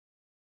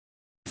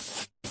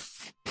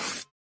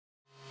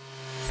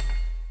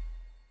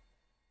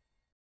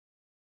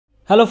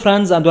Hello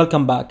friends and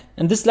welcome back.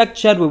 In this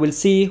lecture we will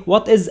see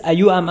what is a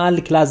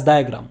UML class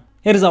diagram.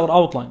 Here is our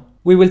outline.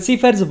 We will see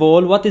first of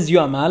all what is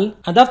UML,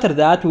 and after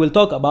that we will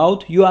talk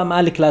about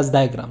UML class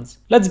diagrams.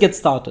 Let's get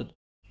started.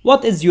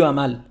 What is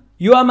UML?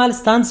 UML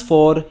stands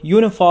for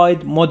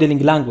Unified Modeling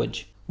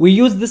Language. We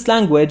use this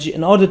language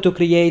in order to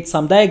create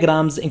some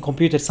diagrams in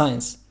computer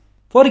science.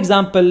 For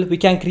example, we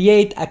can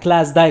create a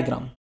class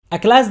diagram. A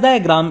class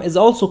diagram is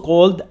also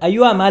called a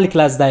UML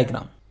class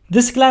diagram.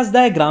 This class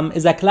diagram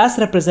is a class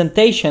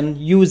representation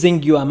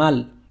using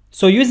UML.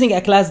 So using a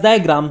class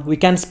diagram, we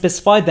can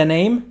specify the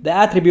name, the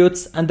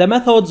attributes, and the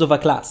methods of a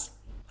class.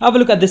 Have a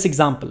look at this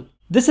example.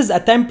 This is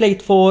a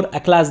template for a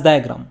class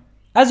diagram.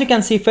 As you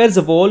can see, first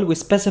of all, we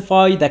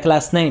specify the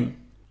class name.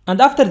 And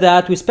after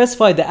that, we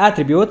specify the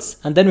attributes,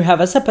 and then we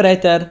have a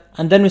separator,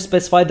 and then we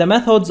specify the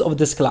methods of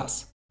this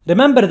class.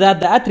 Remember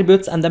that the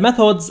attributes and the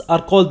methods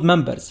are called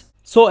members.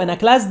 So in a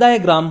class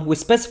diagram, we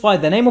specify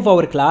the name of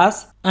our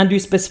class and we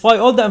specify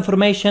all the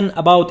information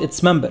about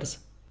its members.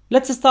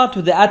 Let's start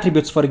with the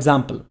attributes, for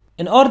example.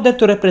 In order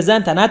to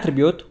represent an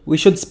attribute, we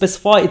should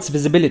specify its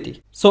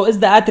visibility. So is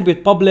the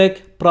attribute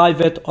public,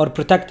 private, or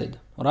protected?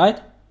 Alright?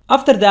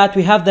 After that,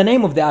 we have the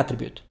name of the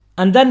attribute.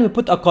 And then we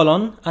put a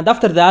colon, and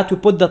after that we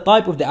put the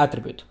type of the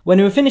attribute.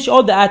 When we finish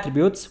all the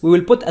attributes, we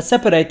will put a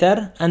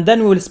separator and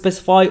then we will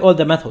specify all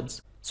the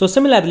methods. So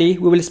similarly,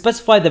 we will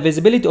specify the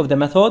visibility of the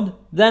method,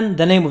 then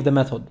the name of the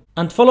method.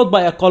 And followed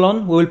by a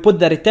colon, we will put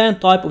the return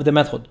type of the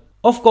method.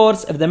 Of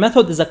course, if the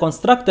method is a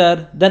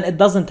constructor, then it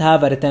doesn't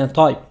have a return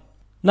type.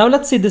 Now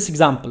let's see this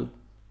example.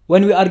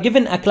 When we are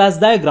given a class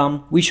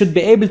diagram, we should be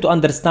able to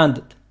understand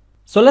it.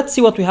 So let's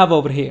see what we have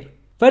over here.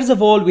 First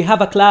of all, we have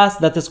a class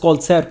that is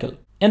called circle.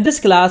 In this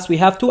class, we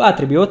have 2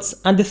 attributes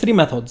and 3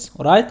 methods,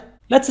 alright?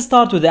 Let's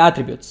start with the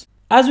attributes.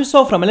 As we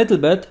saw from a little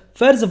bit,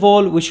 first of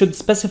all, we should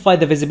specify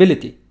the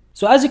visibility.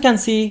 So as you can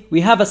see,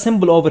 we have a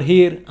symbol over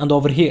here and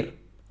over here.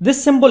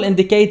 This symbol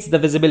indicates the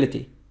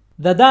visibility.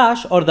 The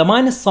dash or the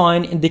minus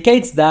sign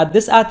indicates that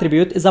this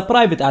attribute is a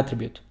private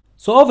attribute.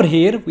 So over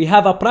here, we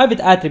have a private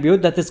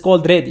attribute that is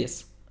called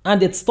radius,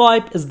 and its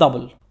type is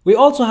double. We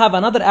also have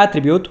another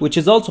attribute which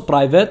is also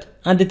private,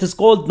 and it is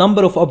called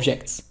number of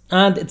objects,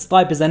 and its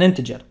type is an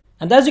integer.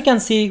 And as you can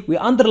see, we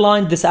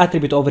underlined this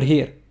attribute over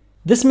here.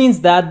 This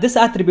means that this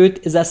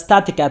attribute is a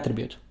static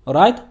attribute,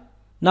 alright?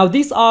 Now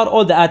these are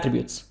all the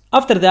attributes.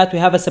 After that, we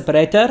have a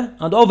separator,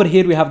 and over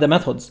here we have the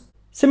methods.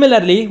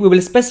 Similarly, we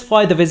will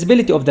specify the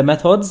visibility of the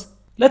methods.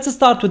 Let's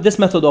start with this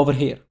method over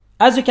here.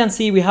 As you can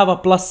see, we have a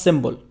plus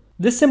symbol.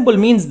 This symbol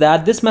means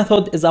that this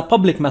method is a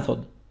public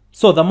method.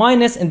 So the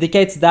minus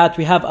indicates that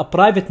we have a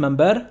private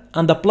member,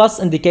 and the plus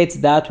indicates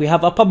that we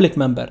have a public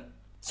member.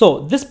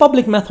 So this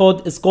public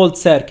method is called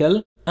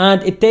circle,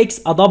 and it takes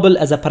a double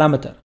as a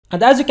parameter.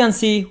 And as you can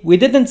see, we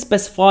didn't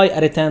specify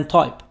a return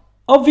type.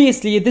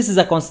 Obviously, this is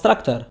a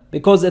constructor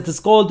because it is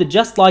called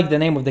just like the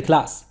name of the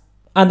class.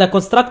 And a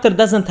constructor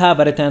doesn't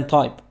have a return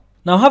type.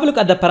 Now have a look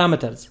at the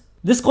parameters.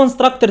 This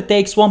constructor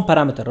takes 1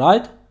 parameter,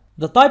 right?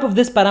 The type of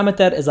this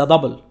parameter is a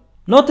double.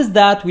 Notice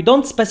that we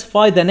don't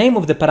specify the name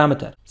of the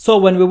parameter. So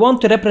when we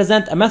want to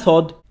represent a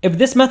method, if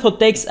this method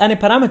takes any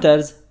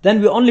parameters,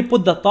 then we only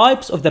put the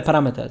types of the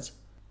parameters.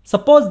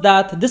 Suppose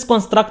that this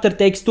constructor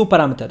takes 2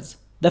 parameters.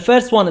 The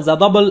first one is a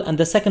double and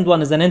the second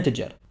one is an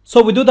integer.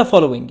 So we do the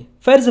following.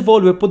 First of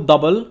all, we put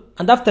double,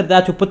 and after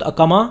that we put a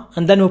comma,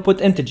 and then we put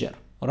integer.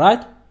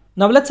 Alright?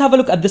 Now let's have a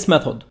look at this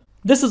method.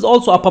 This is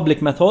also a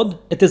public method.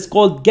 It is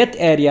called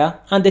getArea,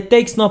 and it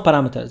takes no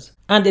parameters.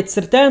 And its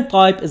return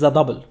type is a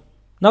double.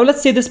 Now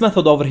let's see this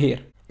method over here.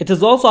 It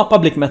is also a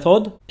public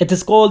method. It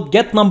is called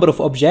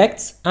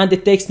getNumberOfObjects, and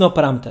it takes no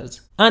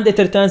parameters. And it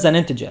returns an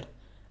integer.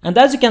 And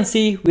as you can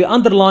see, we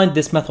underlined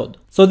this method.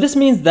 So this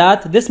means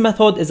that this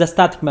method is a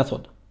static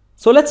method.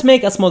 So let's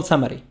make a small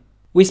summary.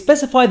 We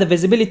specify the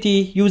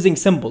visibility using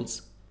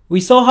symbols. We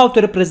saw how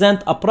to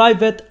represent a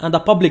private and a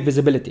public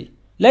visibility.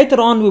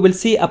 Later on, we will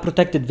see a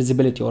protected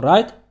visibility,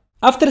 alright?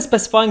 After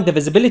specifying the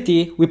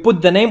visibility, we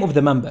put the name of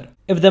the member.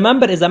 If the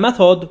member is a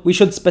method, we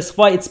should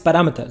specify its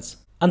parameters.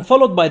 And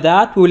followed by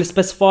that, we will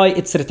specify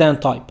its return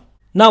type.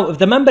 Now, if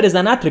the member is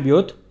an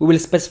attribute, we will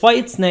specify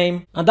its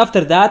name, and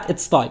after that,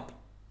 its type.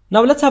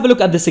 Now let's have a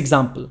look at this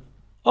example.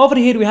 Over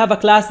here we have a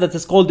class that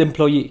is called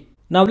employee.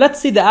 Now let's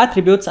see the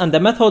attributes and the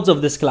methods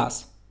of this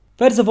class.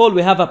 First of all,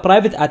 we have a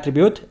private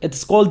attribute. It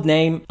is called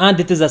name, and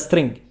it is a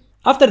string.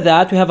 After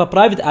that, we have a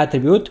private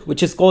attribute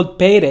which is called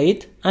pay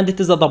rate, and it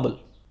is a double.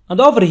 And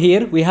over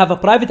here we have a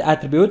private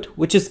attribute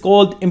which is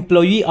called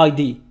employee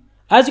ID.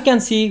 As you can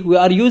see, we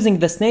are using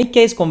the snake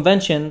case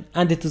convention,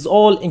 and it is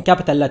all in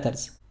capital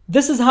letters.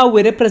 This is how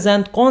we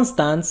represent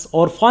constants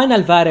or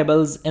final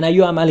variables in a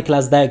UML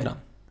class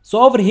diagram. So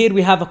over here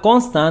we have a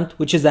constant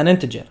which is an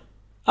integer.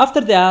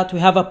 After that, we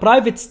have a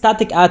private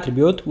static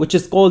attribute which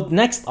is called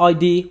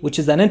nextID, which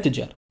is an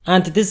integer.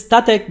 And it is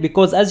static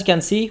because, as you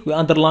can see, we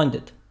underlined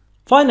it.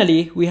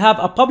 Finally, we have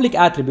a public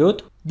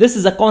attribute. This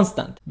is a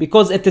constant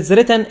because it is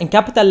written in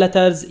capital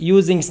letters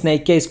using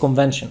snake case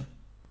convention.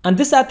 And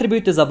this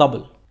attribute is a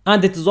double.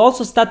 And it is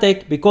also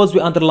static because we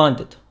underlined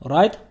it,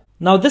 alright?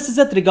 Now this is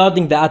it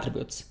regarding the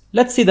attributes.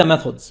 Let's see the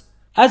methods.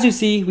 As you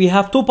see, we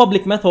have two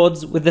public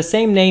methods with the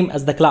same name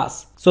as the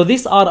class. So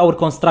these are our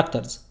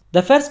constructors.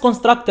 The first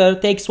constructor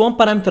takes one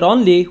parameter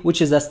only,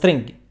 which is a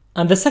string.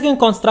 And the second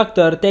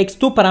constructor takes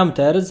two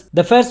parameters.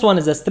 The first one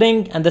is a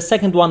string and the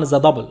second one is a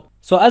double.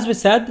 So as we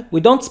said,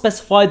 we don't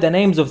specify the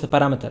names of the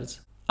parameters.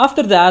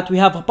 After that, we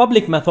have a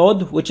public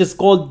method which is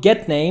called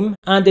getName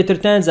and it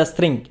returns a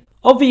string.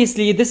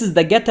 Obviously, this is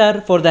the getter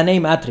for the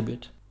name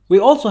attribute. We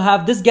also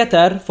have this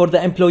getter for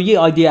the employee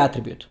ID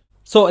attribute.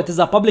 So it is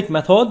a public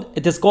method,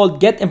 it is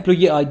called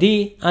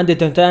getEmployeeID and it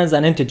returns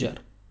an integer.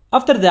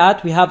 After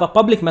that, we have a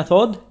public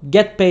method,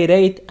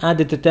 getPayRate,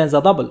 and it returns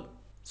a double.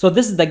 So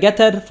this is the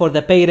getter for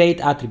the PayRate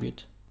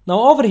attribute. Now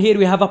over here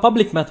we have a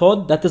public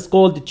method that is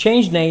called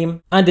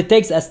changeName and it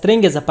takes a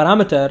string as a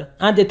parameter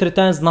and it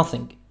returns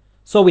nothing.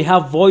 So we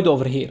have void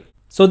over here.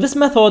 So this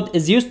method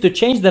is used to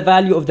change the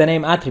value of the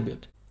name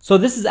attribute. So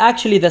this is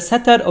actually the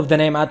setter of the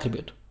name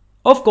attribute.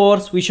 Of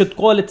course, we should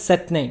call it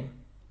setName.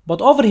 But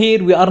over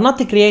here, we are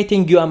not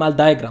creating UML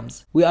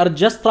diagrams. We are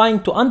just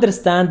trying to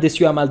understand this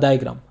UML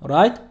diagram,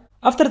 alright?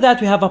 After that,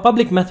 we have a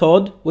public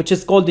method, which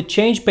is called the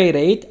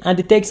changePayRate, and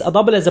it takes a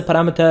double as a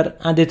parameter,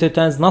 and it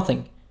returns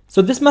nothing.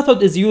 So this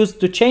method is used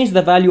to change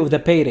the value of the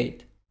pay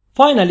rate.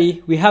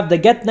 Finally, we have the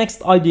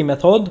getNextID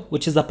method,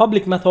 which is a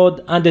public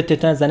method, and it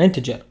returns an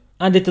integer.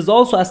 And it is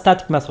also a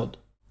static method.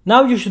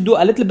 Now you should do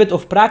a little bit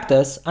of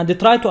practice and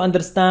try to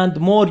understand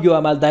more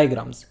UML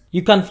diagrams.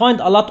 You can find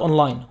a lot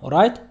online,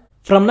 alright?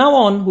 From now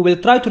on, we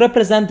will try to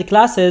represent the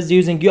classes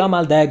using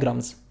UML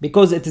diagrams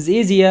because it is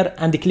easier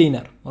and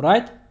cleaner,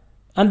 alright?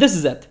 And this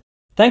is it.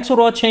 Thanks for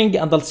watching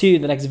and I'll see you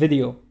in the next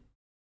video.